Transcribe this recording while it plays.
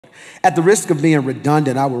At the risk of being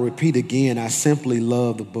redundant, I will repeat again, I simply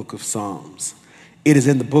love the book of Psalms. It is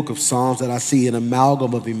in the book of Psalms that I see an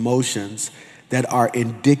amalgam of emotions that are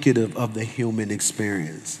indicative of the human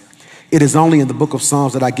experience. It is only in the book of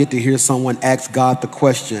Psalms that I get to hear someone ask God the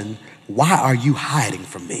question, why are you hiding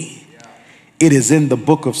from me? It is in the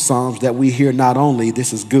book of Psalms that we hear not only,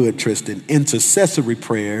 this is good, Tristan, intercessory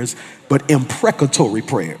prayers, but imprecatory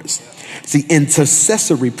prayers. See,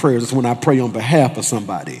 intercessory prayers is when I pray on behalf of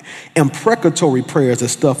somebody. Imprecatory prayers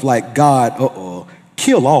is stuff like, God,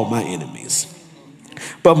 kill all my enemies.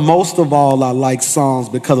 But most of all, I like Psalms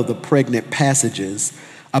because of the pregnant passages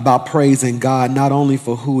about praising God, not only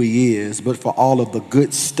for who he is, but for all of the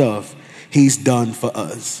good stuff he's done for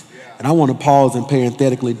us. And I want to pause and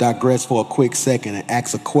parenthetically digress for a quick second and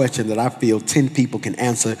ask a question that I feel 10 people can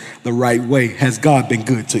answer the right way. Has God been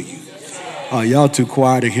good to you? Oh, y'all too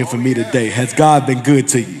quiet in here for me today. Has God been good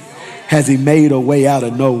to you? Has he made a way out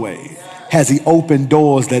of no way? Has he opened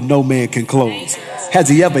doors that no man can close? Has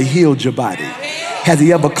he ever healed your body? Has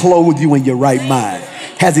he ever clothed you in your right mind?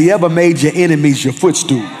 Has he ever made your enemies your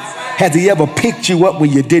footstool? Has he ever picked you up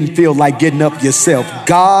when you didn't feel like getting up yourself?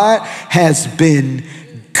 God has been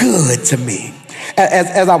good to me.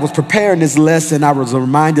 As I was preparing this lesson, I was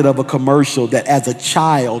reminded of a commercial that as a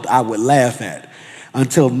child I would laugh at.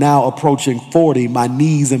 Until now, approaching 40, my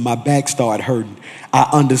knees and my back started hurting. I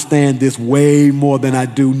understand this way more than I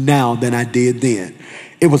do now than I did then.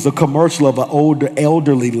 It was a commercial of an older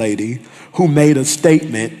elderly lady who made a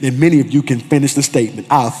statement, and many of you can finish the statement.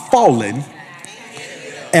 I've fallen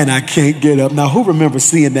and I can't get up. Now, who remembers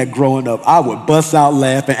seeing that growing up? I would bust out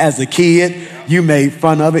laughing. As a kid, you made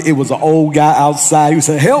fun of it. It was an old guy outside who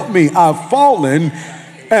said, help me, I've fallen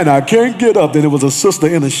and I can't get up. Then it was a sister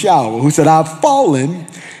in the shower who said, I've fallen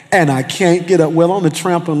and I can't get up. Well, on the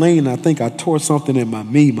trampoline, I think I tore something in my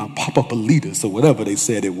knee, my papapalitis or whatever they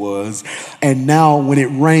said it was. And now when it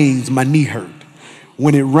rains, my knee hurt.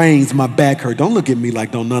 When it rains, my back hurt. Don't look at me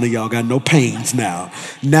like none of y'all got no pains now.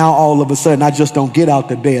 Now all of a sudden, I just don't get out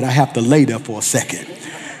the bed. I have to lay there for a second.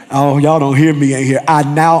 Oh, y'all don't hear me in here. I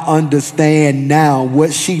now understand now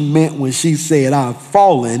what she meant when she said, I've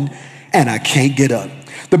fallen and I can't get up.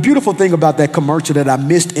 The beautiful thing about that commercial that I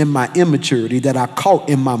missed in my immaturity, that I caught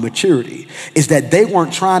in my maturity, is that they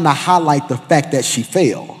weren't trying to highlight the fact that she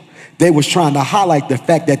fell. They was trying to highlight the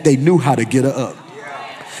fact that they knew how to get her up.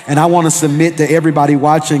 And I want to submit to everybody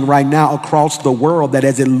watching right now across the world that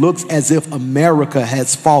as it looks as if America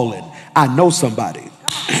has fallen, I know somebody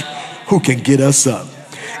who can get us up.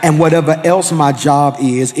 And whatever else my job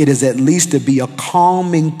is, it is at least to be a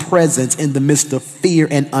calming presence in the midst of fear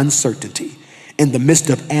and uncertainty, in the midst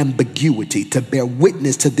of ambiguity, to bear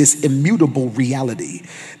witness to this immutable reality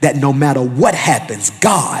that no matter what happens,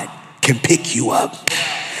 God can pick you up.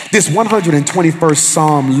 This 121st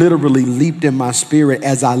Psalm literally leaped in my spirit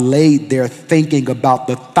as I laid there thinking about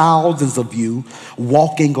the thousands of you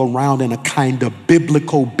walking around in a kind of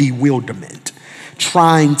biblical bewilderment,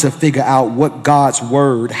 trying to figure out what God's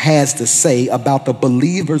word has to say about the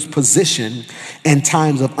believer's position in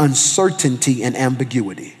times of uncertainty and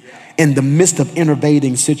ambiguity. In the midst of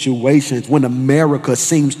innovating situations when America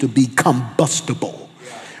seems to be combustible,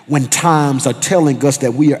 when times are telling us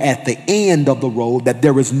that we are at the end of the road, that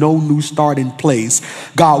there is no new start in place.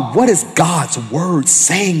 God, what is God's word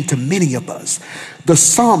saying to many of us? The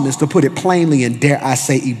psalmist, to put it plainly and dare I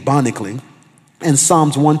say ebonically, in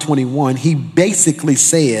Psalms 121, he basically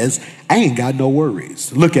says, I ain't got no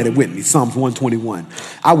worries. Look at it with me, Psalms 121.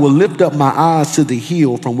 I will lift up my eyes to the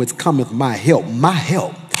hill from which cometh my help. My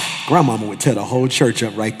help, grandmama would tell the whole church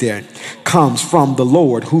up right there, comes from the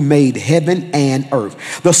Lord who made heaven and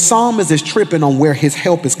earth. The psalmist is tripping on where his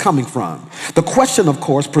help is coming from. The question, of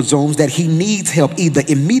course, presumes that he needs help either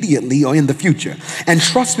immediately or in the future. And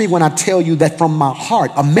trust me when I tell you that from my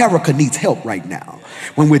heart, America needs help right now.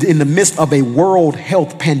 When we're in the midst of a world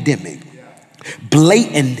health pandemic,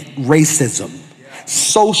 blatant racism,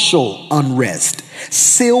 social unrest,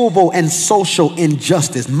 civil and social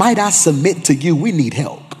injustice, might I submit to you, we need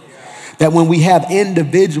help. That when we have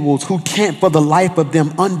individuals who can't for the life of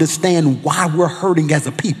them understand why we're hurting as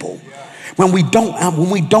a people, when we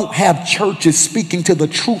don't have churches speaking to the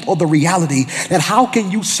truth or the reality that how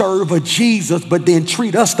can you serve a Jesus but then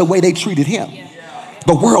treat us the way they treated him?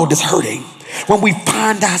 The world is hurting. When we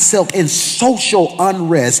find ourselves in social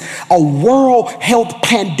unrest, a world health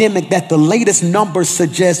pandemic that the latest numbers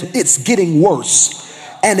suggest it's getting worse,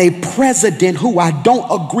 and a president who I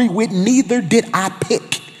don't agree with, neither did I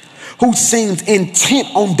pick, who seems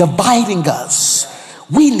intent on dividing us,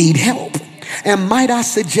 we need help. And might I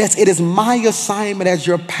suggest it is my assignment as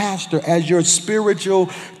your pastor, as your spiritual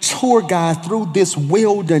tour guide through this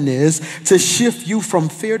wilderness to shift you from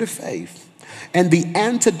fear to faith. And the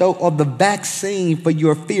antidote or the vaccine for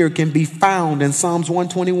your fear can be found in Psalms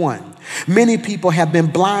 121. Many people have been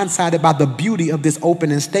blindsided by the beauty of this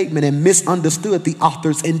opening statement and misunderstood the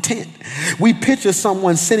author's intent. We picture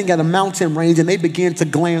someone sitting at a mountain range and they begin to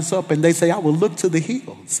glance up and they say, I will look to the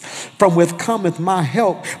hills from which cometh my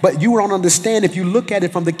help. But you don't understand, if you look at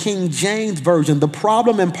it from the King James Version, the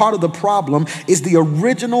problem and part of the problem is the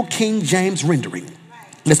original King James rendering.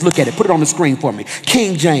 Let's look at it. Put it on the screen for me.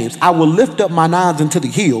 King James, I will lift up mine eyes unto the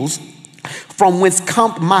hills from whence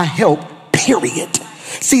cometh my help, period.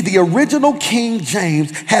 See, the original King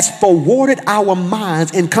James has forwarded our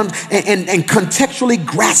minds in contextually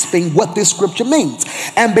grasping what this scripture means.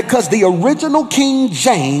 And because the original King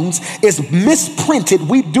James is misprinted,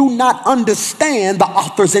 we do not understand the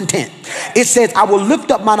author's intent. It says, I will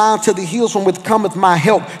lift up mine eyes to the hills from which cometh my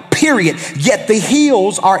help, period. Yet the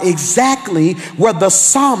hills are exactly where the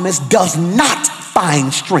psalmist does not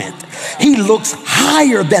find strength. He looks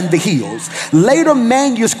higher than the hills. Later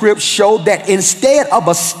manuscripts show that instead of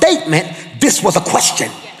a statement, this was a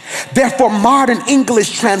question. Therefore, modern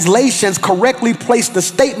English translations correctly place the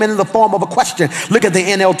statement in the form of a question. Look at the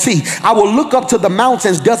NLT. I will look up to the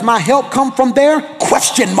mountains. Does my help come from there?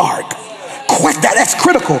 Question mark. That's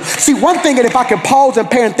critical. See, one thing, and if I can pause and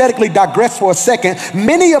parenthetically digress for a second,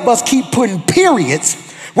 many of us keep putting periods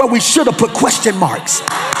where we should have put question marks.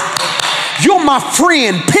 You're my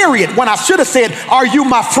friend, period, when I should have said, are you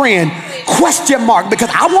my friend? Question mark. Because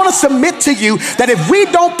I want to submit to you that if we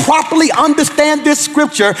don't properly understand this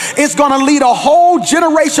scripture, it's going to lead a whole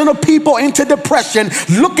generation of people into depression,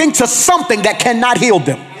 looking to something that cannot heal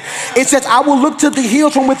them. It says, I will look to the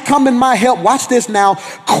hills from which cometh my help. Watch this now.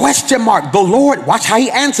 Question mark. The Lord, watch how he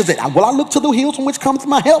answers it. Will I look to the hills from which cometh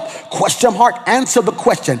my help? Question mark. Answer the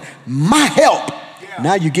question. My help.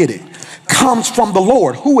 Now you get it. Comes from the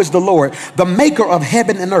Lord. Who is the Lord? The maker of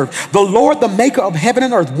heaven and earth. The Lord, the maker of heaven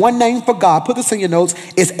and earth. One name for God, put this in your notes,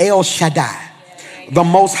 is El Shaddai, the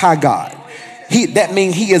Most High God. That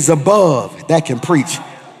means he is above, that can preach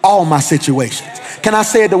all my situations. Can I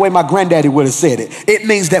say it the way my granddaddy would have said it? It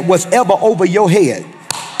means that whatever over your head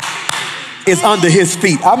is under his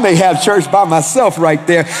feet. I may have church by myself right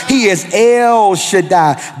there. He is El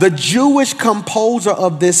Shaddai. The Jewish composer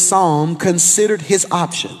of this psalm considered his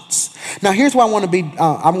options. Now, here's why I want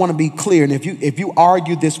to be clear. And if you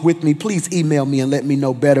argue this with me, please email me and let me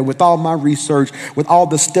know better. With all my research, with all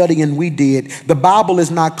the studying we did, the Bible is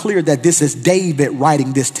not clear that this is David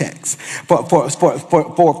writing this text.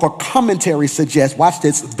 For commentary suggests, watch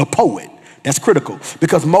this, the poet. That's critical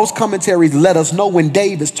because most commentaries let us know when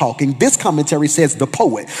Dave is talking. This commentary says the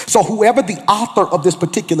poet. So whoever the author of this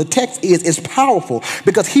particular text is powerful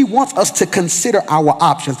because he wants us to consider our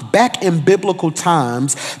options. Back in biblical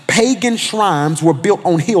times, pagan shrines were built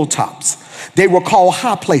on hilltops. They were called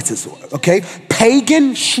high places, okay?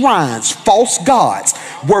 Pagan shrines, false gods,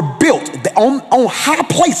 were built on high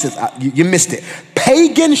places. You missed it.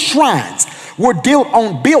 Pagan shrines were built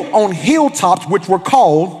on hilltops, which were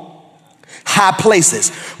called high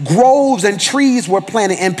places. Groves and trees were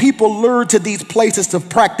planted, and people lured to these places to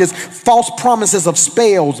practice false promises of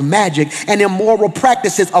spells, magic, and immoral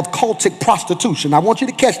practices of cultic prostitution. I want you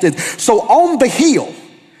to catch this. So on the hill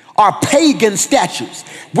are pagan statues,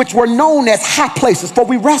 which were known as high places, for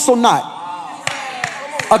we wrestle not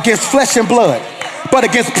against flesh and blood, but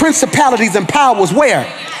against principalities and powers. Where?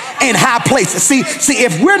 In high places. See,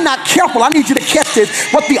 if we're not careful, I need you to catch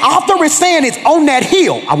this. What the author is saying is on that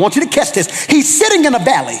hill. I want you to catch this. He's sitting in a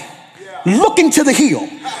valley, looking to the hill,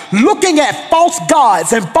 looking at false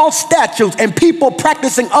gods and false statues and people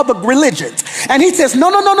practicing other religions. And he says,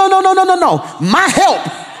 no. My help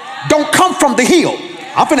don't come from the hill.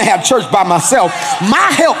 I'm finna have church by myself.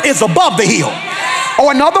 My help is above the hill.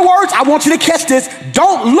 Or in other words, I want you to catch this.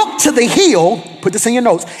 Don't look to the hill, put this in your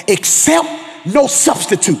notes, except no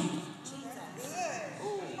substitute.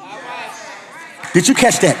 Did you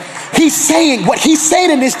catch that? He's saying what he's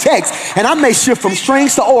saying in this text, and I may shift from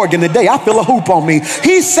strings to organ today. I feel a hoop on me.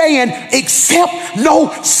 He's saying, except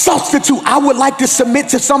no substitute. I would like to submit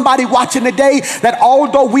to somebody watching today that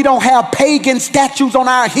although we don't have pagan statues on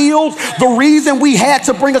our hills, the reason we had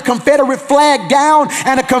to bring a Confederate flag down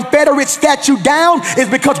and a Confederate statue down is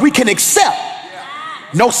because we can accept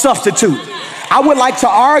no substitute. I would like to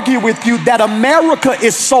argue with you that America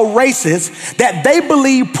is so racist that they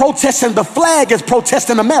believe protesting the flag is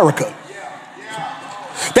protesting America.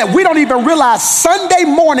 That we don't even realize Sunday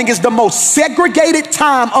morning is the most segregated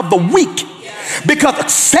time of the week.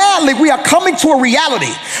 Because sadly, we are coming to a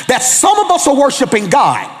reality that some of us are worshiping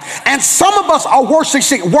God and some of us are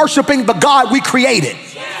worshiping the God we created.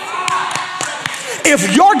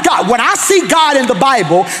 If your God, when I see God in the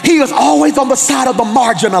Bible, he is always on the side of the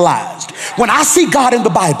marginalized. When I see God in the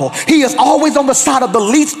Bible, he is always on the side of the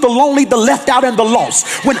least, the lonely, the left out, and the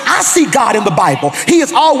lost. When I see God in the Bible, he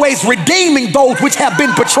is always redeeming those which have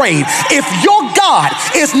been betrayed. If your God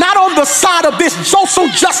is not on the side of this social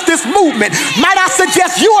justice movement, might I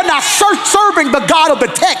suggest you are not serving the God of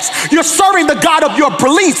the text. You're serving the God of your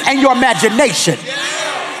beliefs and your imagination.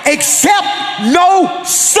 Except no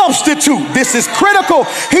substitute. This is critical.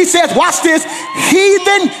 He says, watch this,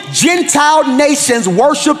 heathen Gentile nations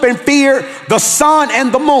worship and fear the sun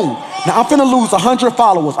and the moon. Now I'm finna lose 100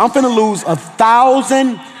 followers. I'm finna lose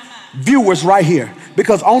 1,000 viewers right here,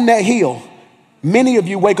 because on that hill, many of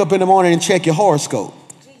you wake up in the morning and check your horoscope.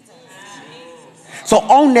 So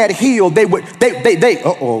on that hill,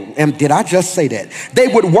 and did I just say that? They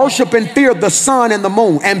would worship and fear the sun and the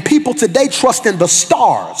moon. And people today trust in the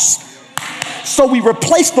stars. So we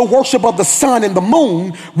replace the worship of the sun and the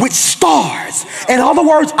moon with stars. In other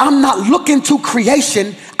words, I'm not looking to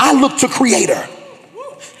creation, I look to creator.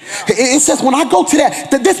 It says when I go to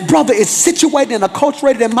that this brother is situated and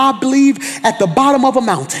acculturated, in my belief, at the bottom of a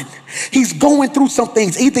mountain. He's going through some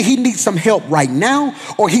things. Either he needs some help right now,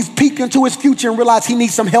 or he's peeking into his future and realizes he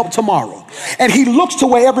needs some help tomorrow. And he looks to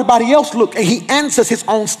where everybody else looks, and he answers his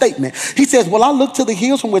own statement. He says, well, I look to the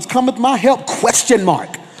hills from which cometh my help, ?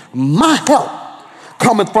 My help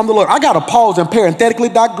cometh from the Lord. I got to pause and parenthetically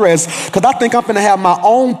digress, because I think I'm going to have my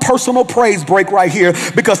own personal praise break right here,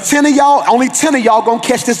 because only 10 of y'all going to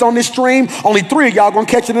catch this on this stream. Only 3 of y'all going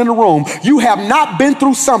to catch it in the room. You have not been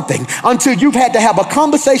through something until you've had to have a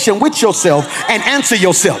conversation with yourself and answer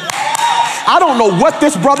yourself. I don't know what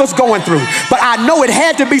this brother's going through, but I know it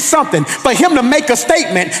had to be something for him to make a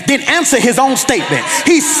statement, then answer his own statement.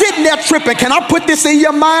 He's sitting there tripping. Can I put this in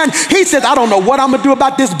your mind? He says, I don't know what I'm going to do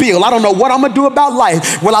about this bill. I don't know what I'm going to do about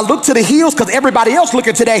life. Well, I look to the hills because everybody else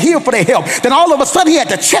looking to that hill for their help. Then all of a sudden he had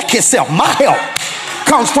to check himself. My help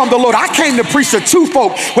comes from the Lord. I came to preach to 2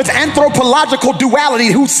 folk with anthropological duality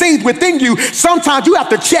who sees within you. Sometimes you have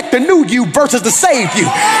to check the new you versus the saved you.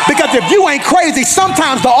 Because if you ain't crazy,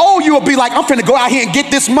 sometimes the old you will be like, I'm finna go out here and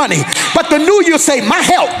get this money. But the new you say, my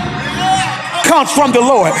help comes from the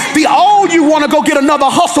Lord. The old you want to go get another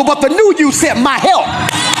hustle, but the new you said, my help.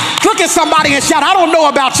 Look at somebody and shout, I don't know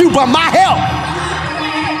about you, but my help.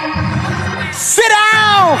 Sit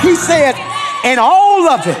down, he said, and all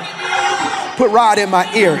of it. Put Rod in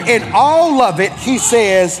my ear. In all of it, he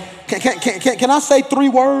says, can I say 3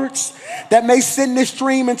 words that may send this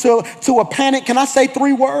stream into a panic? Can I say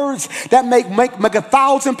 3 words that make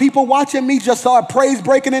 1,000 people watching me just start praise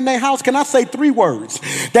breaking in their house? Can I say 3 words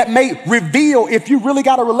that may reveal if you really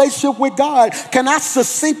got a relationship with God? Can I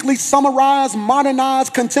succinctly summarize,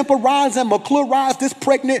 modernize, contemporize, and McClureize this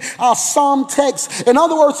pregnant psalm text? In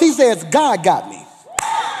other words, he says, God got me.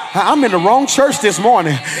 I'm in the wrong church this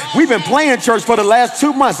morning. We've been playing church for the last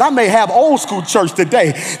 2 months. I may have old school church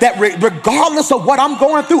today. That regardless of what I'm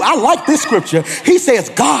going through, I like this scripture. He says,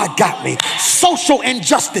 God got me. Social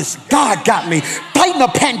injustice, God got me. Fighting a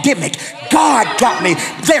pandemic, God got me.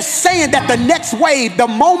 They're saying that the next wave, the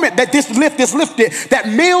moment that this lift is lifted, that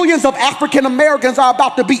millions of African Americans are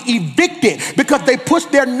about to be evicted because they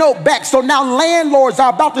pushed their note back. So now landlords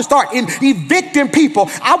are about to start evicting people.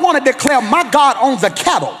 I want to declare my God owns a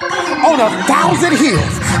cattle on 1,000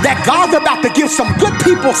 hills, that God's about to give some good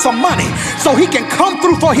people some money so he can come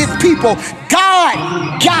through for his people.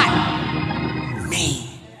 God got me.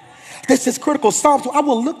 This is critical. Psalms. I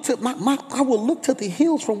will look to I will look to the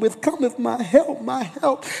hills from which cometh my help. My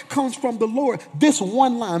help comes from the Lord. This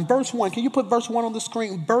one line, verse 1. Can you put verse 1 on the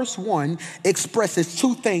screen? Verse 1 expresses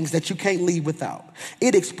 2 things that you can't leave without.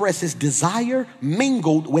 It expresses desire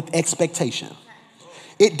mingled with expectation.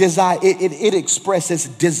 It expresses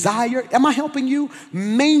desire. Am I helping you?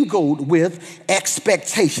 Mingled with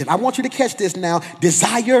expectation. I want you to catch this now.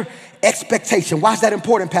 Desire, expectation. Why is that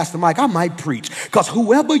important, Pastor Mike? I might preach. Because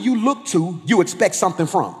whoever you look to, you expect something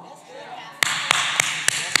from.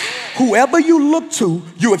 Whoever you look to,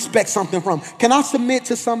 you expect something from. Can I submit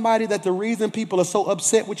to somebody that the reason people are so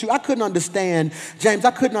upset with you? I couldn't understand, James, I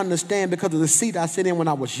couldn't understand because of the seat I sit in when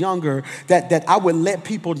I was younger, that I would let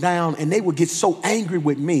people down and they would get so angry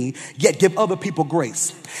with me, yet give other people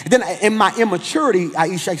grace. And then in my immaturity, I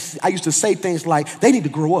used to say things like, they need to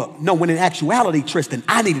grow up. No, when in actuality, Tristan,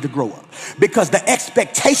 I needed to grow up because the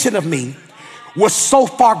expectation of me was so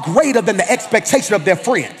far greater than the expectation of their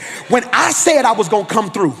friend. When I said I was going to come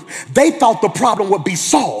through, they thought the problem would be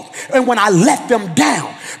solved. And when I let them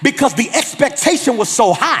down, because the expectation was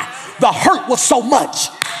so high, the hurt was so much.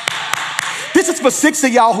 This is for 6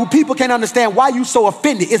 of y'all who people can't understand why you so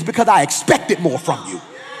offended. It's because I expected more from you.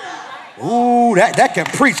 Ooh, that can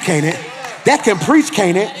preach, can't it? That can preach,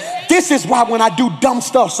 can't it? This is why when I do dumb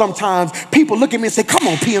stuff sometimes, people look at me and say, come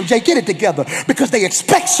on, PMJ, get it together, because they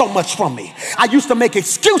expect so much from me. I used to make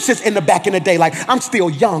excuses in the back in the day, like I'm still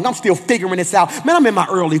young, I'm still figuring this out. Man, I'm in my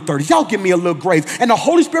early 30s. Y'all give me a little grace. And the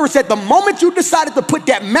Holy Spirit said, the moment you decided to put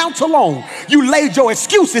that mantle on, you laid your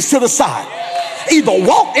excuses to the side. Either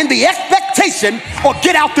walk in the expectation or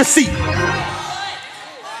get out the seat.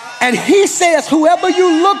 And he says, whoever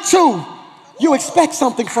you look to, you expect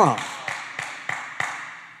something from.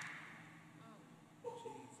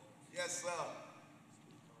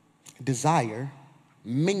 Desire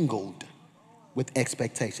mingled with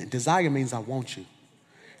expectation. Desire means I want you.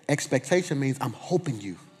 Expectation means I'm hoping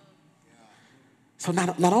you. So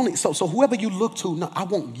not only, so whoever you look to, no, I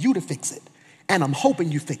want you to fix it. And I'm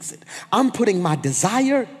hoping you fix it. I'm putting my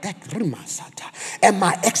desire and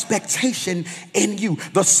my expectation in you.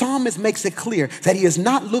 The psalmist makes it clear that he is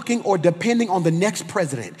not looking or depending on the next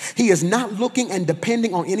president. He is not looking and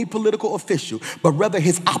depending on any political official, but rather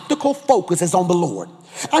his optical focus is on the Lord.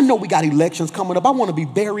 I know we got elections coming up. I want to be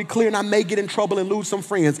very clear, and I may get in trouble and lose some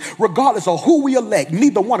friends. Regardless of who we elect,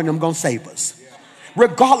 neither one of them going to save us.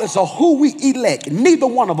 Regardless of who we elect, neither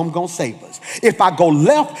one of them gonna save us. If I go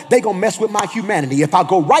left, they gonna mess with my humanity. If I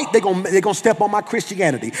go right, they gonna step on my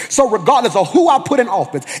Christianity. So regardless of who I put in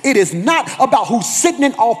office, it is not about who's sitting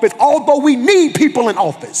in office, although we need people in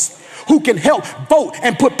office who can help vote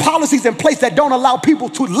and put policies in place that don't allow people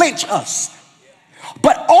to lynch us.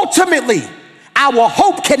 But ultimately, our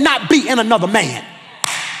hope cannot be in another man.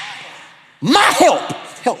 My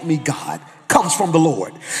help me God, comes from the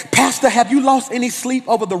Lord. Pastor, have you lost any sleep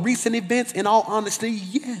over the recent events? In all honesty,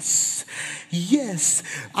 yes,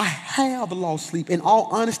 I have lost sleep. In all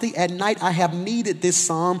honesty, at night, I have needed this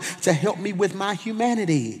psalm to help me with my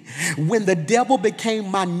humanity. When the devil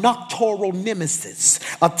became my nocturnal nemesis,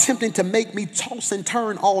 attempting to make me toss and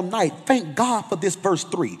turn all night, thank God for this verse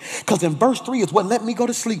 3. Because in verse 3 is what let me go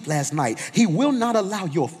to sleep last night. He will not allow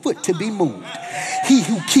your foot to be moved. He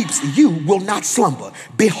who keeps you will not slumber.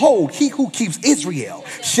 Behold, he who keeps Israel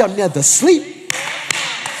shall neither sleep.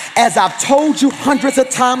 As I've told you hundreds of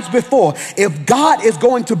times before, if God is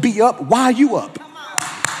going to be up, why are you up?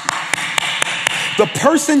 The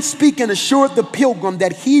person speaking assured the pilgrim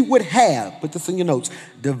that he would have, put this in your notes,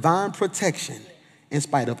 divine protection in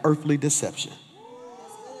spite of earthly deception.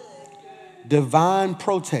 Divine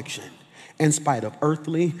protection in spite of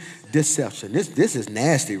earthly deception. This is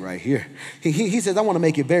nasty right here. He says, I want to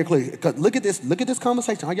make it very clear. Look at this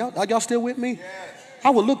conversation. Are y'all still with me? Yes. I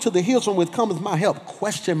will look to the hills from which cometh my help.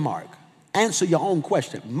 Question mark. Answer your own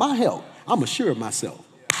question. My help. I'm assured of myself.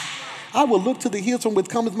 I will look to the hills from which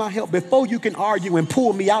cometh my help before you can argue and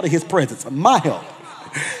pull me out of his presence. My help.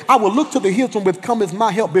 I will look to the hills from which cometh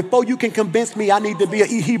my help before you can convince me I need to be a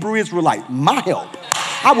Hebrew Israelite. My help.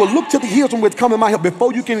 I will look to the hills from which cometh my help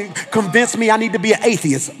before you can convince me I need to be an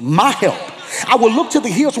atheist. My help. I will look to the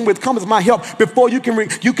hills from which comes my help before you can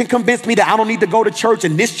convince me that I don't need to go to church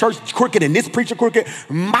and this church crooked and this preacher crooked.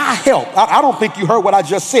 My help. I don't think you heard what I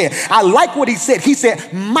just said. I like what he said. He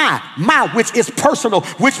said my, which is personal,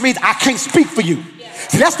 which means I can't speak for you.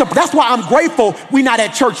 See, that's why I'm grateful we're not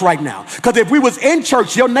at church right now. Because if we was in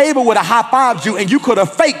church, your neighbor would have high-fived you and you could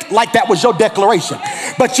have faked like that was your declaration.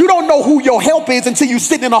 But you don't know who your help is until you're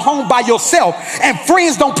sitting in a home by yourself and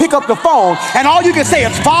friends don't pick up the phone and all you can say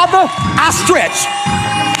is, Father, I stretch.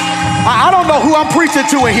 I don't know who I'm preaching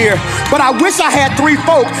to in here, but I wish I had 3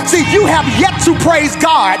 folk. See, you have yet to praise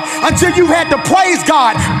God until you had to praise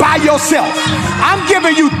God by yourself. I'm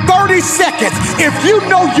giving you 30 seconds. If you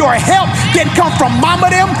know your help didn't come from mama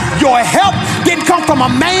them, your help didn't come from a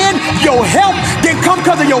man, your help didn't come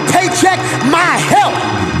because of your paycheck, my help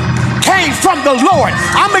came from the Lord.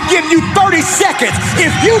 I'm going to give you 30 seconds. If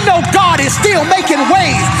you know God is still making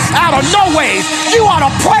ways out of no ways, you ought to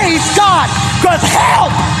praise God because help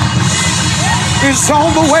is on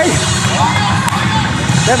the way.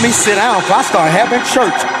 Let me sit down before I start having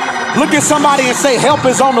church. Look at somebody and say, help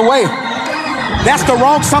is on the way. That's the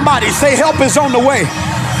wrong somebody. Say, help is on the way.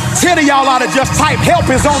 10 of y'all ought to just type, help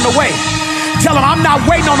is on the way. Tell them I'm not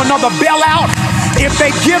waiting on another bailout. If they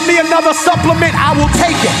give me another supplement, I will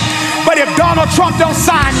take it. But if Donald Trump don't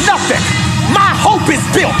sign nothing, my hope is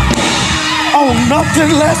built on nothing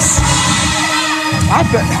less. I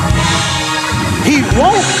bet he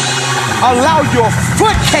won't allow your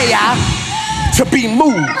foot, K.I., to be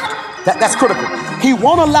moved. That's critical. He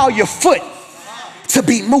won't allow your foot to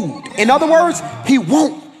be moved. In other words, he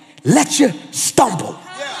won't let you stumble.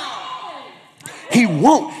 He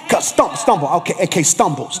won't. Stumble. Okay,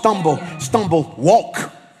 stumble.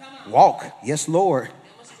 Walk. Yes, Lord.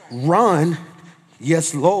 Run.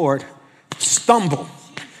 Yes, Lord. Stumble.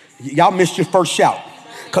 Y'all missed your first shout.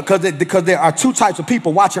 Because there are two types of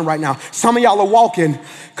people watching right now. Some of y'all are walking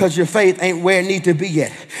because your faith ain't where it needs to be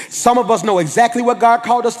yet. Some of us know exactly what God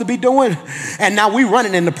called us to be doing, and now we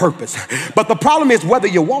running in the purpose. But the problem is whether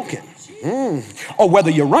you're walking or whether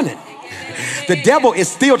you're running. The devil is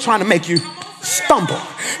still trying to make you stumble.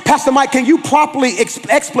 Pastor Mike, can you properly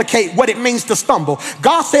explicate what it means to stumble?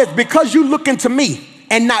 God says, because you look into me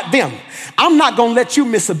and not them, I'm not going to let you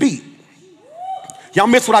miss a beat. Y'all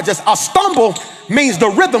miss what a stumble means the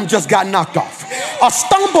rhythm just got knocked off. A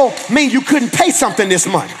stumble means you couldn't pay something this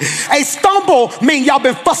month. A stumble means y'all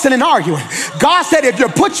been fussing and arguing. God said, if you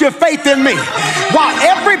put your faith in me while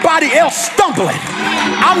everybody else stumbling,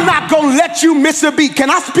 I'm not going to let you miss a beat. Can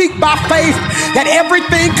I speak by faith that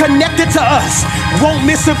everything connected to us won't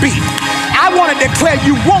miss a beat? I want to declare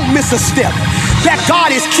you won't miss a step, that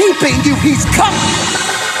God is keeping you. He's coming.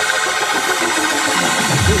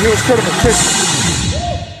 Here's critical, Christian.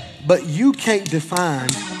 But you can't define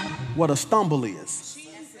what a stumble is.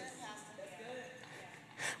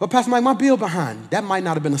 Well, Pastor Mike, my bill behind. That might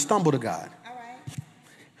not have been a stumble to God.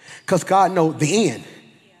 Because God knows the end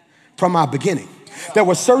from our beginning. There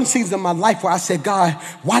were certain seasons in my life where I said, God,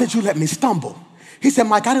 why did you let me stumble? He said,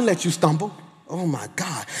 Mike, I didn't let you stumble. Oh my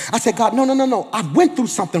God. I said, God, no. I went through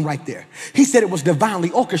something right there. He said it was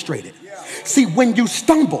divinely orchestrated. See, when you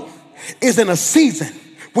stumble is in a season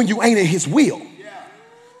when you ain't in his will.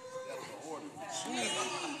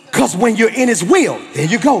 Because when you're in his will, there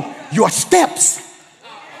you go, your steps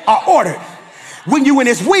are ordered. When you're in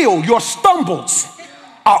his will, your stumbles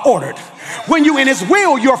are ordered. When you're in his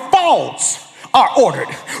will, your falls are ordered.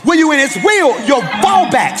 When you're in his will, your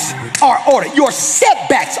fallbacks are ordered. Your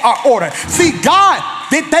setbacks are ordered. See, God,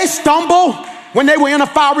 did they stumble when they were in a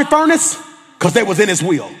fiery furnace? Because they was in his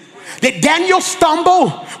will. Did Daniel stumble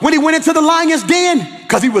when he went into the lion's den?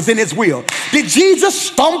 Because he was in his will. Did Jesus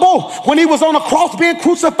stumble when he was on a cross being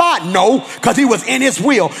crucified? No, because he was in his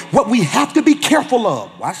will. What we have to be careful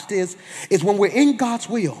of, watch this, is when we're in God's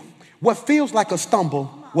will, what feels like a stumble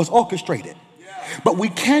was orchestrated. But we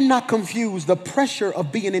cannot confuse the pressure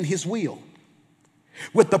of being in his will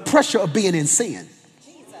with the pressure of being in sin.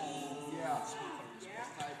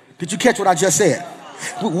 Did you catch what I just said?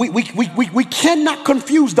 We cannot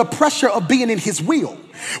confuse the pressure of being in his will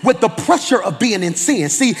with the pressure of being in sin.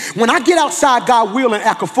 See, when I get outside God's will and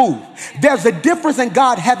act a fool, there's a difference in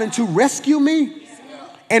God having to rescue me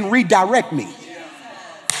and redirect me.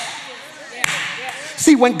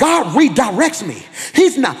 See, when God redirects me,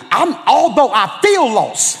 although I feel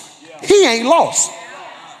lost, he ain't lost.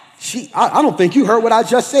 I don't think you heard what I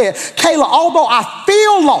just said. Kayla, although I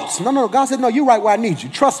feel lost. No, God said, no, you're right where I need you.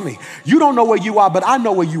 Trust me. You don't know where you are, but I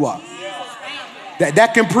know where you are.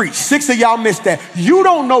 That can preach. 6 of y'all missed that. You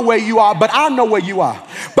don't know where you are, but I know where you are.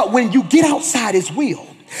 But when you get outside his will,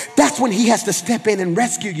 that's when he has to step in and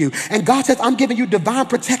rescue you. And God says, I'm giving you divine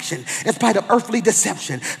protection in spite of earthly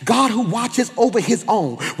deception. God who watches over his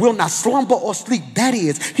own will not slumber or sleep. That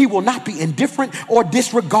is, he will not be indifferent or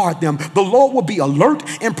disregard them. The Lord will be alert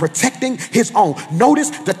in protecting his own.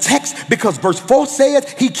 Notice the text, because verse 4 says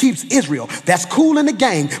he keeps Israel. That's cool in the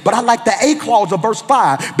game, but I like the A clause of verse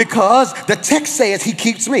 5 because the text says he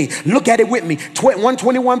keeps me. Look at it with me.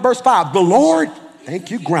 121 verse 5. The Lord,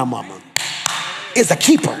 thank you, grandmama, is a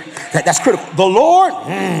keeper. That's critical. The Lord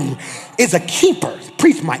is a keeper.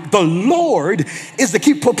 Preach, Mike. The Lord is the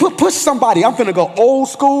keeper. Push somebody. I'm going to go old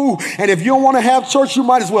school. And if you don't want to have church, you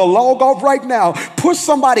might as well log off right now. Push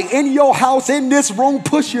somebody in your house, in this room.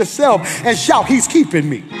 Push yourself and shout, he's keeping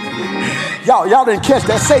me. Y'all didn't catch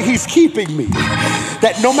that. Say, he's keeping me.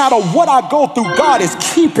 That no matter what I go through, God is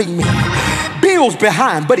keeping me. Bills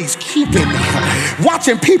behind, but he's keeping me.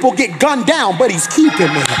 Watching people get gunned down, but he's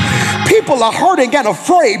keeping me. People are hurting and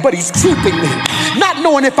afraid, but he's keeping me. Not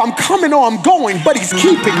knowing if I'm coming or I'm going, but he's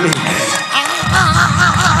keeping me.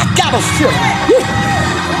 I gotta feel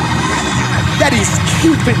that he's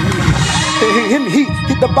keeping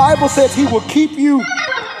me. The Bible says he will keep you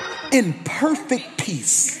in perfect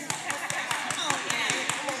peace.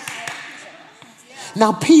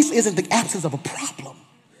 Now, peace isn't the absence of a problem.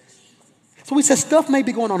 So he says stuff may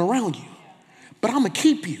be going on around you, but I'm going to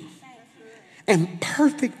keep you in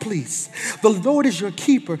perfect peace. The Lord is your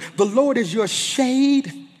keeper. The Lord is your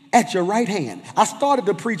shade at your right hand. I started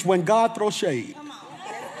to preach when God throws shade.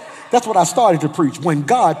 That's what I started to preach, when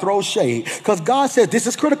God throws shade. Because God says, this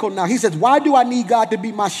is critical now. He says, why do I need God to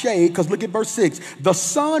be my shade? Because look at verse 6. The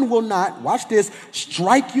sun will not, watch this,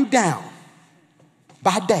 strike you down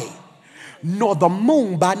by day, nor the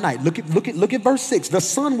moon by night. Look at verse 6. The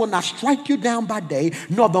sun will not strike you down by day,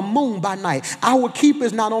 nor the moon by night. Our keeper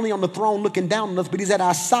is not only on the throne looking down on us, but he's at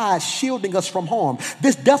our side shielding us from harm.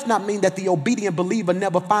 This does not mean that the obedient believer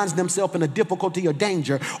never finds themselves in a difficulty or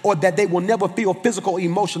danger, or that they will never feel physical or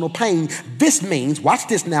emotional pain. This means, watch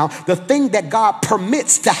this now, the thing that God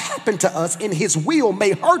permits to happen to us in his will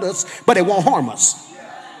may hurt us, but it won't harm us.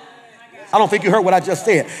 I don't think you heard what I just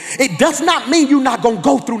said. It does not mean you're not going to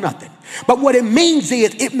go through nothing. But what it means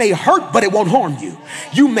is it may hurt, but it won't harm you.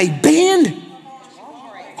 You may bend.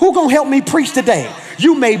 Who going to help me preach today?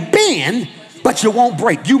 You may bend, but you won't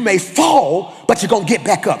break. You may fall, but you're going to get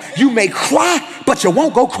back up. You may cry, but you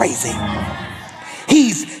won't go crazy.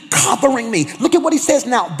 He's covering me. Look at what he says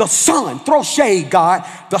now. The sun, throw shade, God.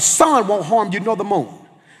 The sun won't harm you nor the moon.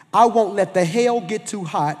 I won't let the hell get too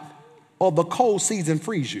hot or the cold season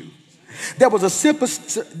freeze you. There was a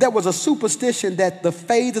superstition that the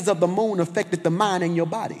phases of the moon affected the mind and your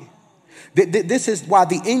body. This is why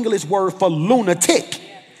the English word for lunatic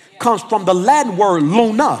comes from the Latin word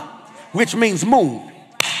luna, which means moon.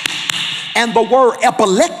 And the word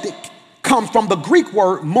epileptic comes from the Greek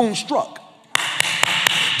word moonstruck.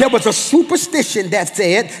 There was a superstition that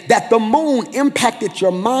said that the moon impacted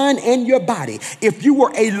your mind and your body. If you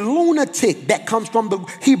were a lunatic, that comes from the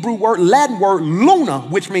Hebrew word, Latin word, luna,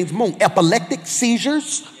 which means moon. Epileptic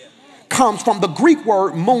seizures comes from the Greek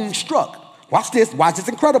word moonstruck. Watch this. Watch this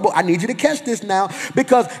incredible. I need you to catch this now,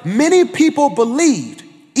 because many people believed,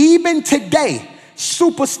 even today,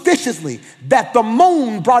 superstitiously, that the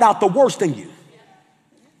moon brought out the worst in you.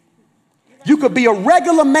 You could be a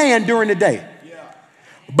regular man during the day,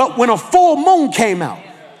 but when a full moon came out,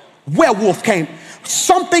 werewolf came,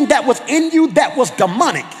 something that was in you that was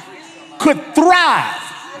demonic could thrive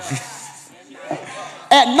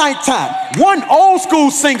at nighttime. One old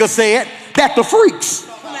school singer said that the freaks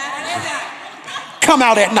come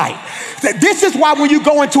out at night. This is why when you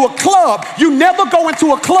go into a club, you never go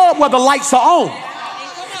into a club where the lights are on.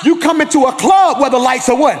 You come into a club where the lights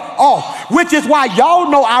are what? Off. Which is why y'all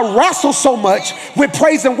know I wrestle so much with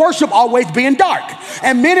praise and worship always being dark.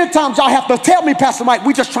 And many times y'all have to tell me, Pastor Mike,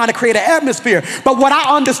 we're just trying to create an atmosphere. But what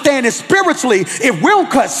I understand is spiritually, if we'll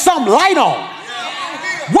cut some light on,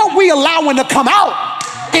 what we allowing to come out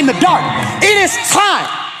in the dark, it is time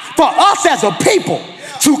for us as a people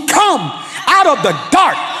to come out of the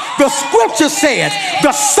dark. The scripture says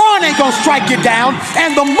the sun ain't gonna strike you down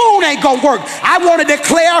and the moon ain't gonna work. I want to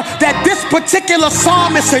declare that this particular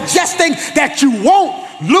psalm is suggesting that you won't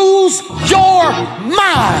lose your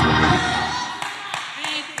mind.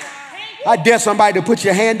 I dare somebody to put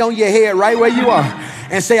your hand on your head right where you are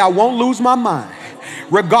and say, I won't lose my mind.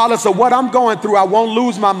 Regardless of what I'm going through, I won't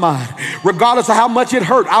lose my mind. Regardless of how much it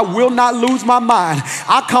hurt, I will not lose my mind.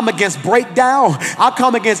 I come against breakdown. I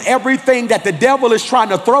come against everything that the devil is trying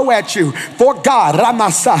to throw at you. For God,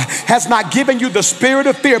 Ramasa, has not given you the spirit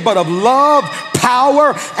of fear, but of love,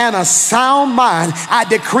 power, and a sound mind. I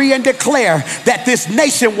decree and declare that this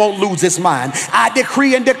nation won't lose its mind. I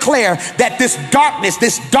decree and declare that this darkness,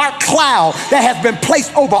 this dark cloud that has been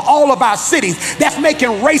placed over all of our cities, that's making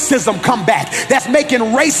racism come back, that's making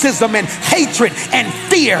racism and hatred and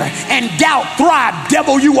fear and doubt thrive.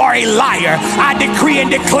 Devil, you are a liar. I decree and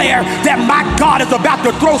declare that my God is about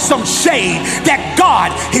to throw some shade. That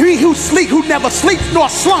God, he who never sleeps nor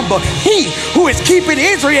slumber, he who is keeping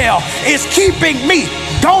Israel is keeping me.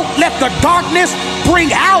 Don't let the darkness bring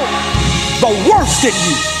out the worst in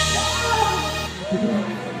you.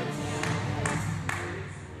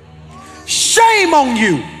 Shame on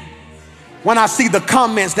you. When I see the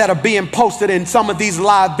comments that are being posted in some of these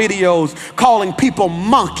live videos calling people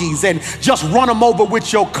monkeys and just run them over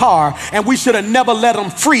with your car and we should have never let them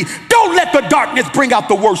free. Don't let the darkness bring out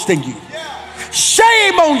the worst in you.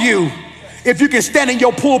 Shame on you if you can stand in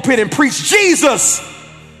your pulpit and preach Jesus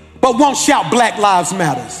but won't shout Black Lives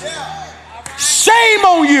Matter. Shame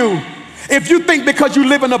on you if you think because you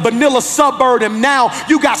live in a vanilla suburb and now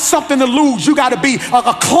you got something to lose, you got to be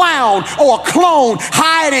a clown or a clone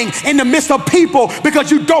hiding in the midst of people because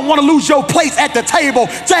you don't want to lose your place at the table.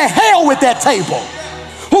 To hell with that table.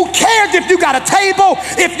 Who cares if you got a table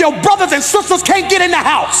if your brothers and sisters can't get in the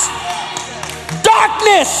house?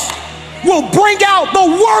 Darkness will bring out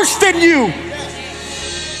the worst in you.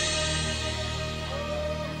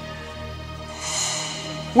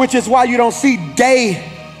 Which is why you don't see day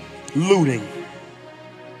looting.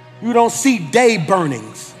 You don't see day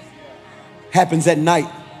burnings. Happens at night.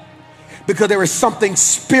 because there is something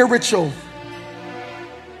spiritual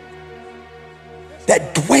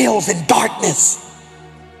that dwells in darkness.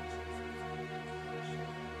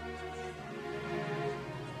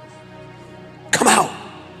 Come out.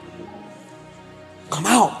 Come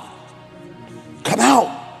out. Come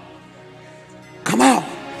out. Come out.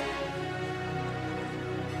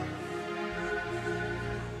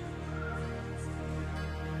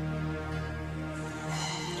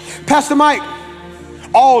 Pastor Mike,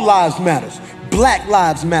 all lives matter. Black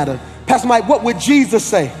lives matter. Pastor Mike, what would Jesus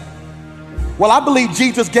say? Well, I believe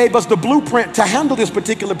Jesus gave us the blueprint to handle this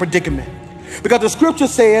particular predicament, because the scripture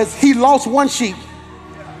says he lost one sheep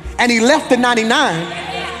and he left the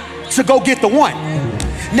 99 to go get the one.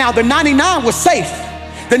 Now the 99 was safe.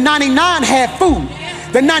 The 99 had food.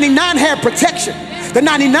 The 99 had protection. The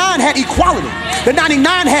 99 had equality. The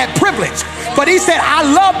 99 had privilege. But he said, I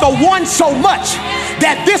love the one so much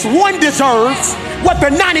that this one deserves what the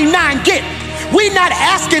 99 get. We're not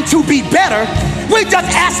asking to be better. We're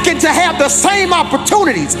just asking to have the same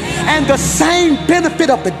opportunities and the same benefit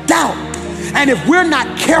of the doubt. And if we're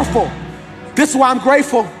not careful, this is why I'm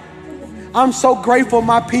grateful. I'm so grateful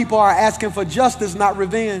my people are asking for justice, not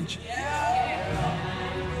revenge.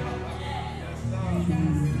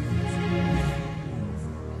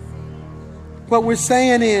 What we're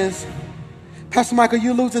saying is, Pastor Michael,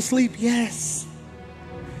 you losing sleep? Yes.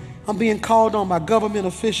 I'm being called on by government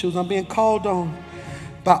officials. I'm being called on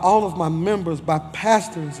by all of my members, by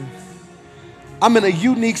pastors. And I'm in a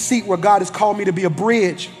unique seat where God has called me to be a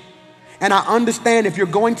bridge. And I understand if you're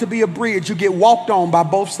going to be a bridge, you get walked on by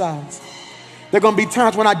both sides. There are going to be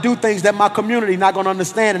times when I do things that my community is not going to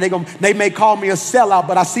understand, and they may call me a sellout,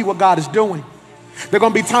 but I see what God is doing. There are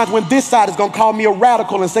going to be times when this side is going to call me a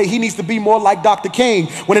radical and say he needs to be more like Dr. King,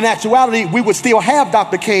 when in actuality, we would still have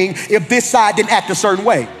Dr. King if this side didn't act a certain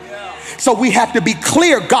way. So we have to be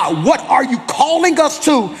clear, God, what are you calling us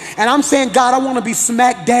to? And I'm saying, God, I want to be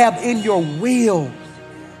smack dab in your will.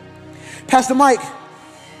 Pastor Mike,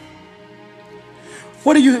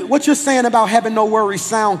 what you're saying about having no worries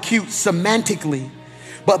sound cute semantically,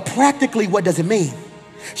 but practically, what does it mean?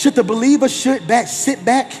 Should the believer sit back?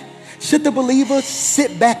 Should the believer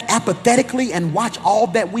sit back apathetically and watch all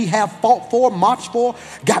that we have fought for, marched for,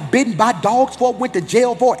 got bitten by dogs for, went to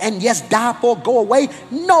jail for, and yes, died for, go away?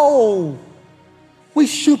 No. We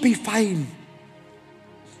should be fighting.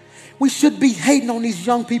 We should be hating on these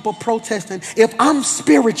young people protesting. If I'm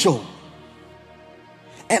spiritual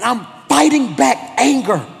and I'm fighting back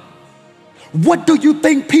anger, what do you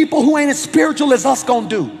think people who ain't as spiritual as us gonna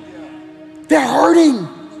do? They're hurting.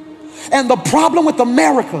 And the problem with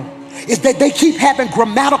America is that they keep having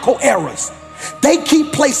grammatical errors. They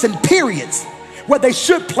keep placing periods where they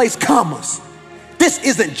should place commas. This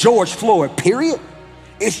isn't George Floyd, period.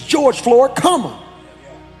 It's George Floyd, comma.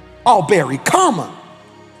 Alberry, comma.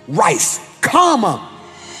 Rice, comma.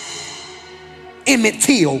 Emmett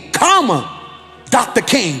Till, comma. Dr.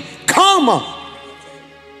 King, comma.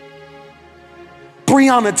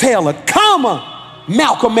 Breonna Taylor, comma.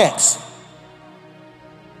 Malcolm X,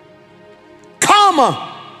 comma.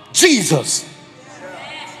 Jesus.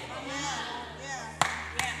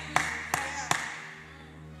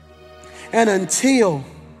 And until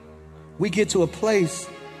we get to a place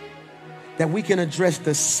that we can address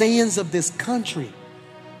the sins of this country,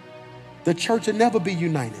 the church will never be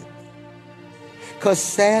united. Because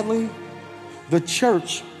sadly, the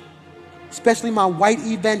church, especially my white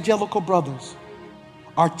evangelical brothers,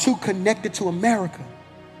 are too connected to America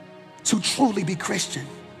to truly be Christian.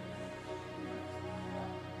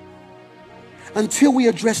 Until we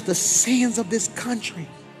address the sins of this country,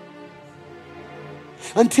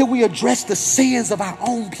 until we address the sins of our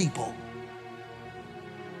own people.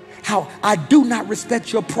 How I do not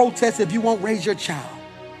respect your protest if you won't raise your child.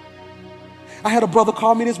 I had a brother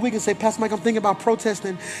call me this week and say, Pastor Mike, I'm thinking about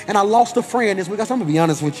protesting, and I lost a friend this week. I said, I'm gonna be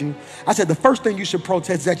honest with you. I said, the first thing you should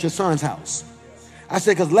protest is at your son's house. I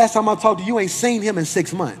said, because last time I talked to you, ain't seen him in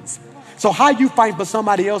 6 months. So how you fight for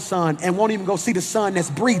somebody else's son and won't even go see the son that's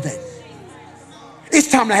breathing? It's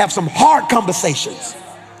time to have some hard conversations.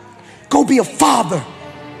 Go be a father.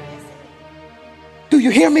 Do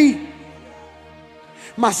you hear me?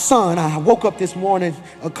 My son, I woke up this morning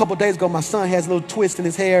a couple days ago. My son has a little twist in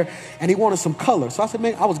his hair and he wanted some color. So I said,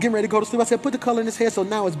 man, I was getting ready to go to sleep. I said, put the color in his hair so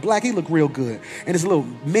now it's black. He look real good. And it's a little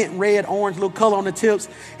mint red, orange, little color on the tips.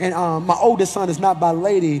 And my oldest son is not by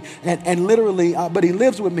lady and literally, but he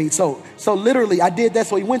lives with me. So literally I did that.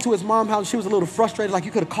 So he went to his mom's house. She was a little frustrated, like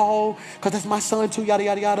you could have called because that's my son too, yada,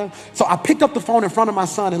 yada, yada. So I picked up the phone in front of my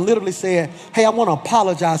son and literally said, hey, I want to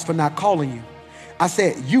apologize for not calling you. I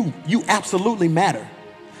said, you absolutely matter.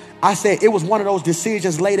 I said, it was one of those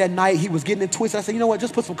decisions late at night. He was getting it twisted. I said, you know what,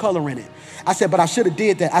 just put some color in it. I said, but I should have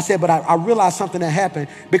did that. I said, but I realized something that happened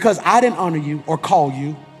because I didn't honor you or call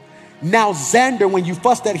you. Now Xander, when you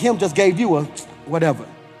fussed at him, just gave you a whatever.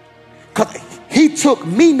 Because he took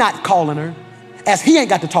me not calling her as he ain't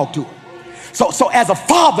got to talk to her. So as a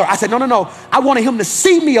father, I said, no. I wanted him to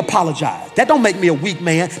see me apologize. That don't make me a weak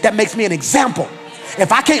man. That makes me an example.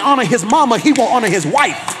 If I can't honor his mama, he won't honor his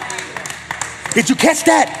wife. Did you catch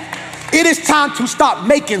that? It is time to stop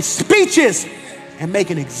making speeches and make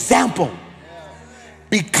an example.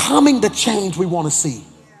 Becoming the change we want to see.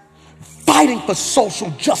 Fighting for social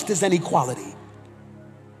justice and equality.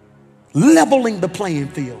 Leveling the playing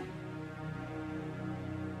field.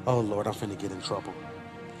 Oh Lord, I'm finna get in trouble.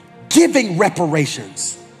 Giving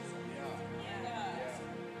reparations.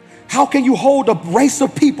 How can you hold a race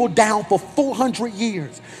of people down for 400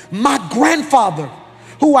 years? My grandfather,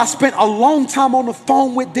 who I spent a long time on the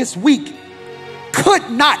phone with this week, could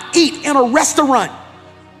not eat in a restaurant.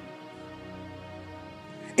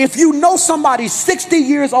 If you know somebody 60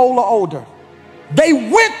 years old or older, they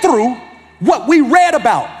went through what we read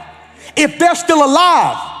about. If they're still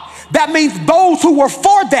alive, that means those who were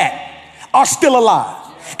for that are still alive.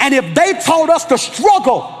 And if they told us to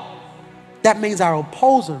struggle, that means our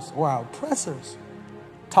opposers or our oppressors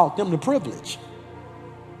taught them the privilege.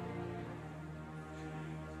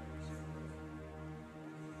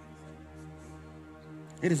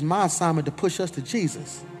 It is my assignment to push us to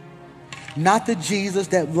Jesus. Not the Jesus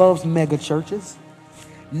that loves mega churches.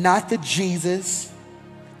 Not the Jesus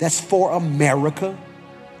that's for America.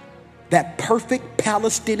 That perfect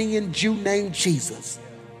Palestinian Jew named Jesus,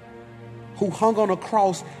 who hung on a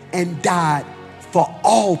cross and died for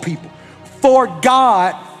all people. For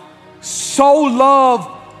God so loved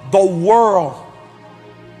the world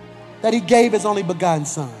that he gave his only begotten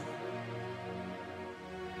son.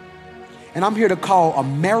 And I'm here to call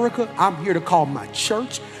America. I'm here to call my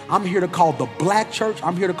church. I'm here to call the black church.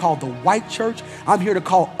 I'm here to call the white church. I'm here to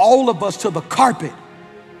call all of us to the carpet,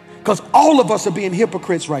 because all of us are being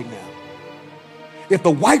hypocrites right now. If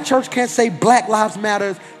the white church can't say Black Lives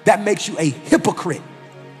Matter, that makes you a hypocrite.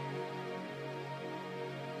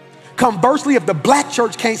 Conversely, if the black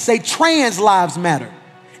church can't say trans lives matter,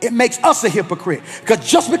 it makes us a hypocrite. Because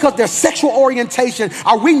just because their sexual orientation,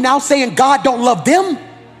 are we now saying God don't love them?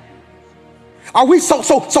 Are we so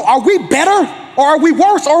are we better or are we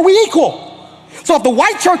worse or are we equal? So if the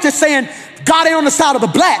white church is saying God ain't on the side of the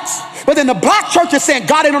blacks, but then the black church is saying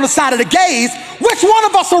God ain't on the side of the gays, which one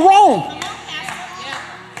of us are wrong?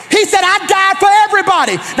 He said, I died for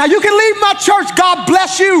everybody. Now you can leave my church. God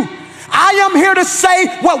bless you. I am here to say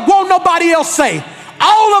what won't nobody else say.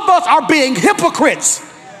 All of us are being hypocrites.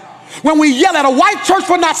 When we yell at a white church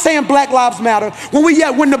for not saying Black Lives Matter,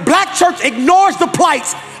 when the black church ignores the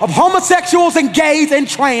plights of homosexuals and gays and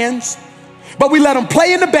trans, but we let them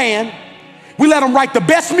play in the band, we let them write the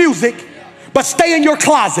best music, but stay in your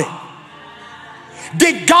closet.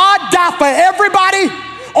 Did God die for everybody,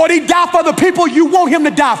 or did he die for the people you want him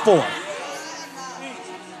to die for?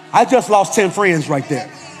 I just lost 10 friends right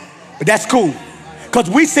there. But that's cool, because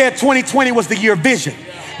we said 2020 was the year of vision.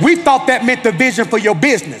 We thought that meant the vision for your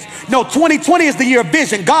business. No, 2020 is the year of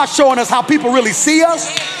vision. God's showing us how people really see us.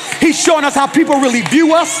 He's showing us how people really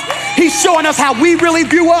view us. He's showing us how we really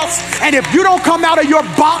view us. And if you don't come out of your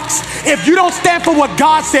box, if you don't stand for what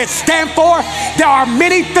God said stand for, there are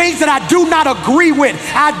many things that I do not agree with.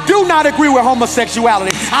 I do not agree with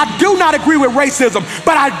homosexuality. I do not agree with racism.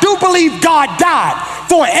 But I do believe God died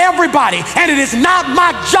for everybody. And it is not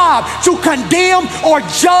my job to condemn or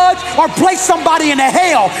judge or place somebody into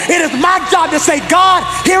hell. It is my job to say, God,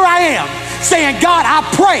 here I am. Saying, God, I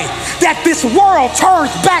pray that this world turns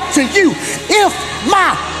back to you if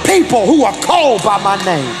my people who are called by my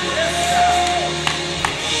name.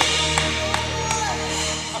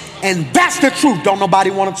 And that's the truth don't nobody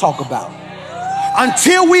want to talk about.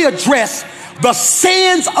 Until we address the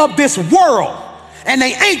sins of this world, and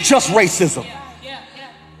they ain't just racism.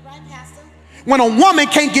 When a woman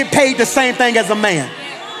can't get paid the same thing as a man.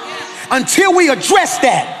 Until we address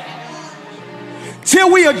that.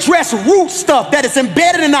 Till we address root stuff that is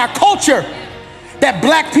embedded in our culture, that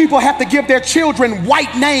black people have to give their children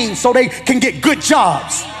white names so they can get good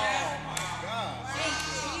jobs.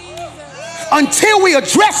 Until we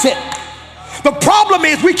address it, the problem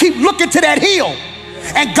is we keep looking to that hill,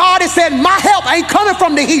 and God has said, my help ain't coming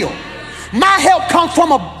from the hill. My help comes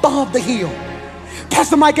from above the hill.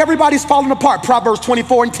 Pastor Mike, everybody's falling apart. Proverbs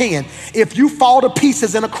 24:10. If you fall to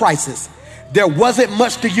pieces in a crisis, there wasn't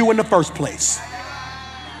much to you in the first place.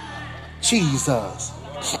 Jesus.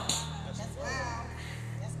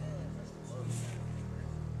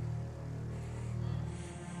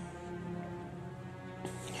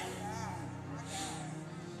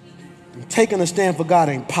 Taking a stand for God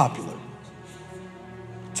ain't popular.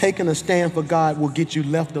 Taking a stand for God will get you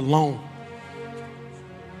left alone.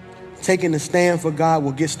 Taking a stand for God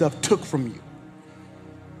will get stuff took from you.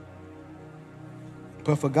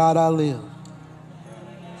 But for God I live,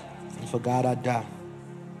 and for God I die.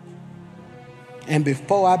 And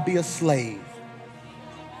before I be a slave,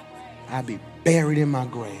 I be buried in my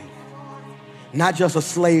grave. Not just a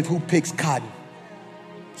slave who picks cotton.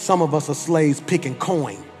 Some of us are slaves picking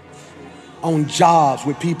coin on jobs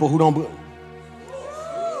with people who don't.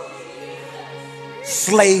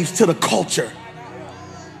 Slaves to the culture.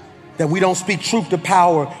 That we don't speak truth to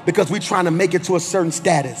power because we're trying to make it to a certain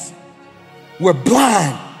status. We're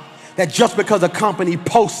blind that just because a company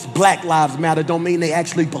posts Black Lives Matter don't mean they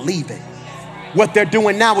actually believe it. What they're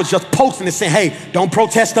doing now is just posting and saying, hey, don't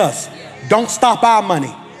protest us. Don't stop our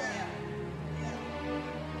money.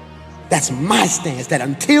 That's my stance, that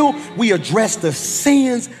until we address the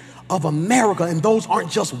sins of America, and those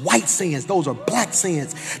aren't just white sins, those are black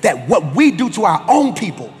sins, that what we do to our own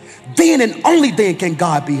people, then and only then can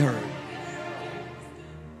God be heard.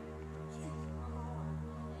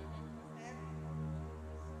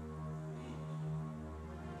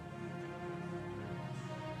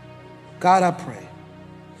 God, I pray.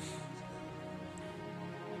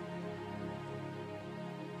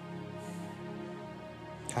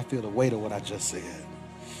 I feel the weight of what I just said.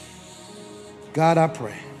 God, I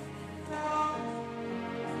pray.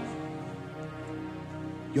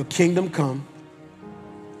 Your kingdom come,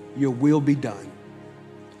 your will be done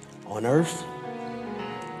on earth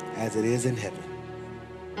as it is in heaven.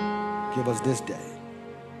 Give us this day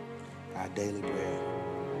our daily bread,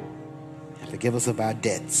 and forgive us of our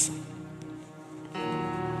debts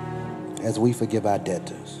as we forgive our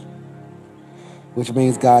debtors. Which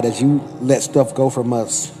means, God, as you let stuff go from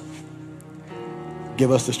us,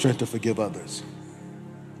 give us the strength to forgive others.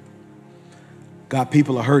 God,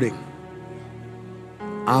 people are hurting.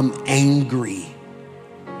 I'm angry,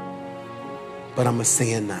 but I'm a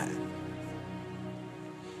sin not.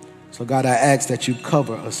 So God, I ask that you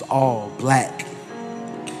cover us all, black,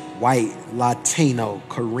 white, Latino,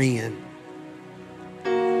 Korean.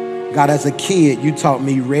 God, as a kid, you taught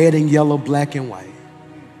me red and yellow, black and white.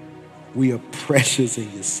 We are precious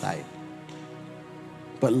in your sight.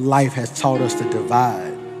 But life has taught us to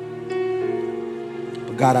divide.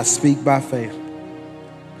 But God, I speak by faith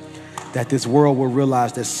that this world will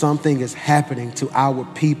realize that something is happening to our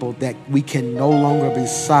people that we can no longer be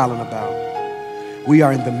silent about. We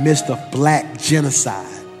are in the midst of black genocide.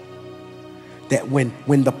 That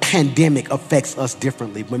when the pandemic affects us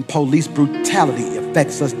differently, when police brutality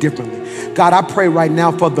affects us differently. God, I pray right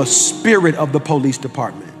now for the spirit of the police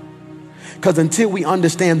department. Because until we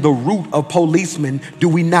understand the root of policemen, do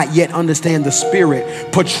we not yet understand the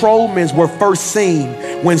spirit. Patrolmen were first seen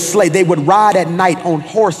when they would ride at night on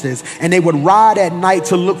horses, and they would ride at night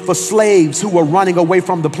to look for slaves who were running away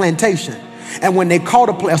from the plantation. And when they caught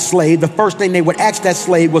a slave, the first thing they would ask that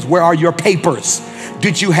slave was, where are your papers?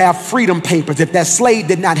 Did you have freedom papers? If that slave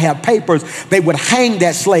did not have papers, they would hang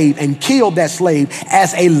that slave and kill that slave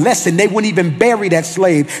as a lesson. They wouldn't even bury that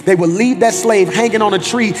slave. They would leave that slave hanging on a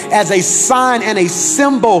tree as a sign and a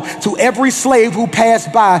symbol to every slave who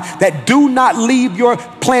passed by that do not leave your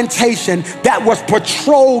plantation. That was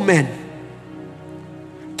patrolmen.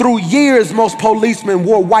 Through years, most policemen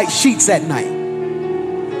wore white sheets at night.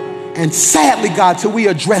 And sadly, God, till we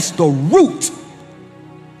address the root,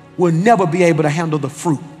 we'll never be able to handle the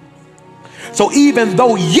fruit. So even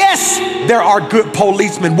though, yes, there are good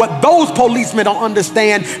policemen, what those policemen don't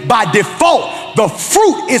understand, by default, the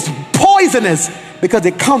fruit is poisonous because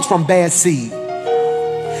it comes from bad seed.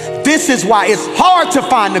 This is why it's hard to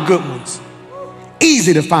find the good ones,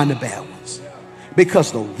 easy to find the bad ones,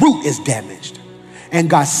 because the root is damaged. And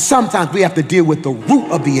God, sometimes we have to deal with the root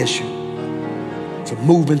of the issue to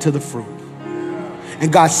move into the fruit.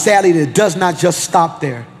 And God, sadly, it does not just stop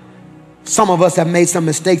there. Some of us have made some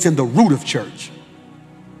mistakes in the root of church.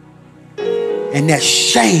 And that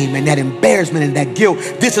shame and that embarrassment and that guilt.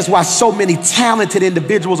 This is why so many talented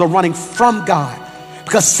individuals are running from God,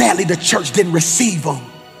 because sadly the church didn't receive them.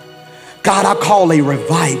 God, I call a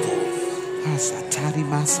revival.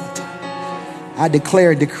 I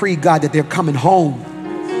declare and decree, God, that they're coming home.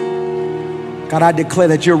 God, I declare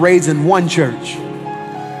that you're raising one church.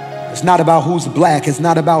 It's not about who's black. It's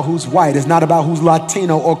not about who's white. It's not about who's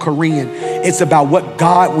Latino or Korean. It's about what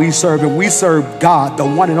God we serve. And we serve God, the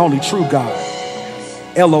one and only true God.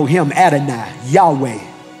 Elohim, Adonai, Yahweh,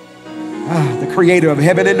 the creator of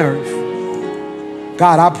heaven and earth.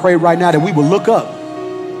 God, I pray right now that we will look up,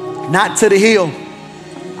 not to the hill.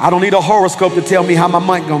 I don't need a horoscope to tell me how my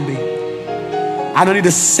month gonna be. I don't need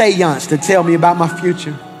a seance to tell me about my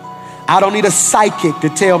future. I don't need a psychic to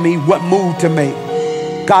tell me what move to make.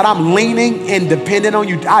 God, I'm leaning and dependent on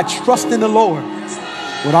you. I trust in the Lord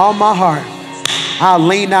with all my heart. I'll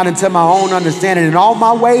lean out into my own understanding. In all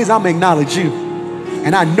my ways, I'm acknowledge you.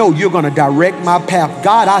 And I know you're going to direct my path.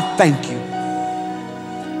 God, I thank you.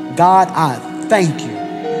 God, I thank you.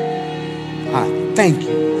 I thank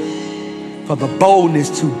you for the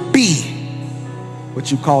boldness to be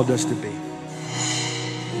what you called us to be.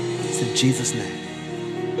 It's in Jesus' name.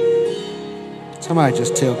 Somebody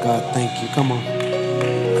just tell God thank you. Come on.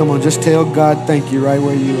 Come on, just tell God thank you right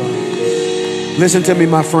where you are. Listen to me,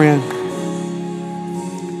 my friend.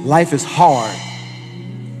 Life is hard.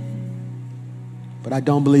 But I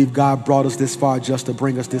don't believe God brought us this far just to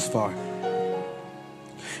bring us this far.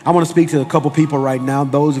 I want to speak to a couple people right now.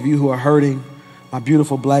 Those of you who are hurting, my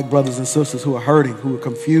beautiful black brothers and sisters who are hurting, who are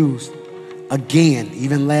confused. Again,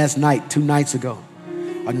 even last night, 2 nights ago,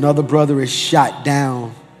 another brother is shot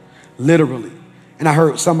down, literally. And I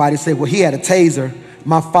heard somebody say, well, he had a taser.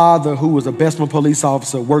 My father, who was a Bessemer police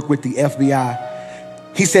officer, worked with the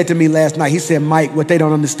FBI. He said to me last night, he said, Mike, what they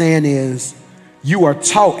don't understand is you are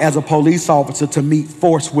taught as a police officer to meet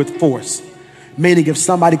force with force. Meaning if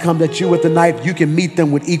somebody comes at you with a knife, you can meet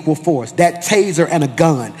them with equal force. That taser and a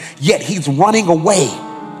gun, yet he's running away.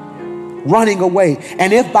 Running away.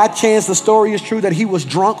 And if by chance the story is true that he was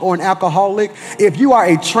drunk or an alcoholic, if you are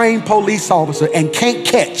a trained police officer and can't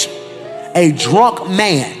catch a drunk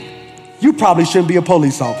man, you probably shouldn't be a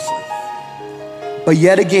police officer. But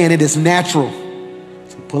yet again, it is natural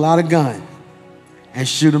to pull out a gun and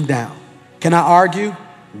shoot him down. Can I argue?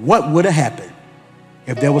 What would have happened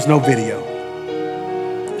if there was no video?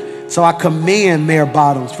 So I commend Mayor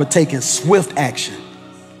Bottoms for taking swift action.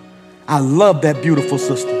 I love that beautiful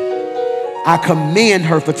sister. I commend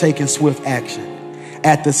her for taking swift action.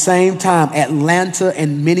 At the same time, Atlanta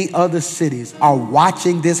and many other cities are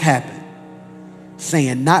watching this happen,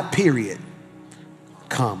 saying not period,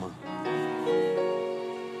 comma.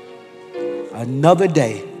 Another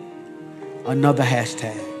day, another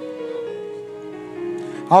hashtag.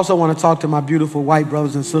 I also want to talk to my beautiful white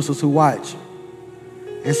brothers and sisters who watch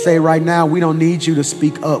and say right now, we don't need you to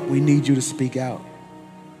speak up. We need you to speak out.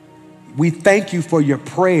 We thank you for your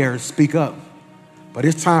prayers, speak up. But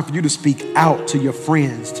it's time for you to speak out to your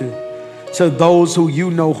friends, to those who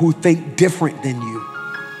you know who think different than you.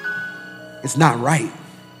 It's not right.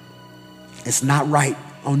 It's not right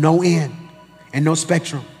on no end and no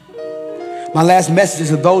spectrum. My last message is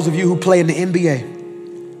to those of you who play in the NBA.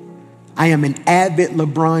 I am an avid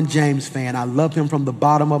LeBron James fan. I love him from the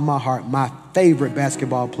bottom of my heart, my favorite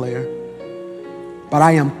basketball player. But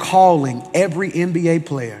I am calling every NBA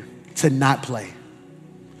player to not play.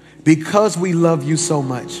 Because we love you so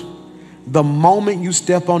much, the moment you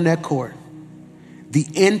step on that court, the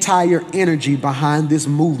entire energy behind this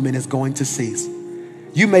movement is going to cease.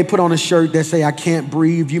 You may put on a shirt that say, I can't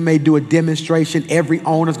breathe. You may do a demonstration. Every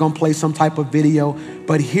owner's going to play some type of video.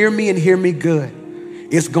 But hear me and hear me good.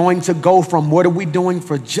 It's going to go from what are we doing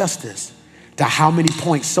for justice to how many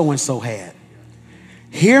points so-and-so had.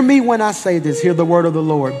 Hear me when I say this. Hear the word of the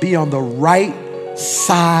Lord. Be on the right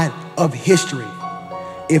side of history.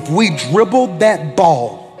 If we dribble that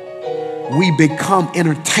ball, we become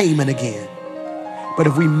entertainment again. But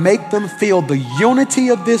if we make them feel the unity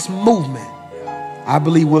of this movement, I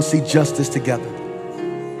believe we'll see justice together.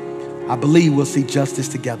 I believe we'll see justice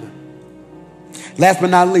together. Last but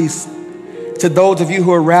not least, to those of you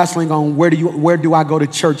who are wrestling on where do I go to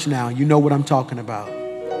church now? You know what I'm talking about.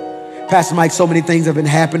 Pastor Mike, so many things have been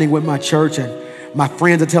happening with my church, and my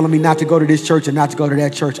friends are telling me not to go to this church and not to go to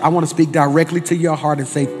that church. I want to speak directly to your heart and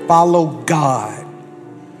say, follow God.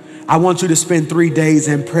 I want you to spend 3 days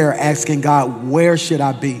in prayer asking God, where should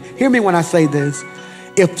I be? Hear me when I say this.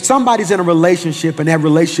 If somebody's in a relationship and that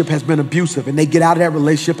relationship has been abusive and they get out of that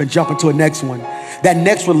relationship and jump into a next one, that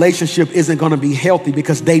next relationship isn't going to be healthy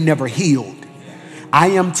because they never healed. I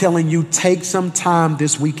am telling you, take some time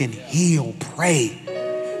this week and heal, pray,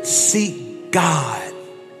 seek God,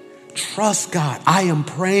 trust God. I am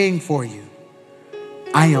praying for you.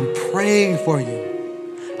 I am praying for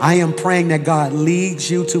you. I am praying that God leads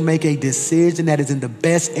you to make a decision that is in the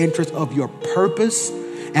best interest of your purpose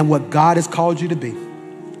and what God has called you to be.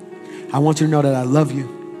 I want you to know that I love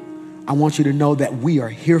you. I want you to know that we are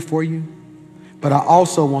here for you. But I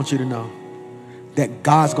also want you to know that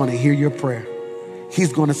God's going to hear your prayer.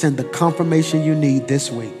 He's going to send the confirmation you need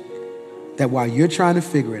this week that while you're trying to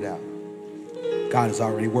figure it out, God is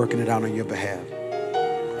already working it out on your behalf.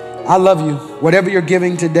 I love you. Whatever you're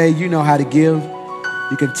giving today, you know how to give.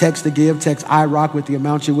 You can text to give. Text iRock with the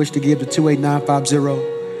amount you wish to give to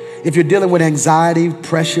 28950. If you're dealing with anxiety,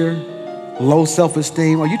 pressure, low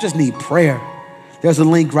self-esteem, or you just need prayer, there's a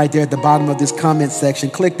link right there at the bottom of this comment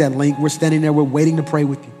section. Click that link. We're standing there. We're waiting to pray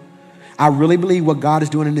with you. I really believe what God is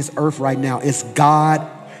doing in this earth right now is God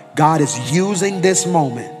is using this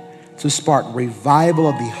moment to spark revival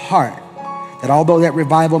of the heart. That although that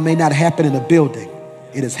revival may not happen in a building,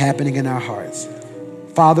 it is happening in our hearts.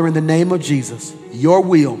 Father, in the name of Jesus, your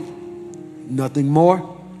will, nothing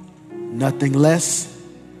more, nothing less,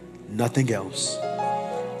 nothing else.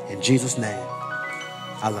 In Jesus' name,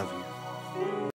 I love you.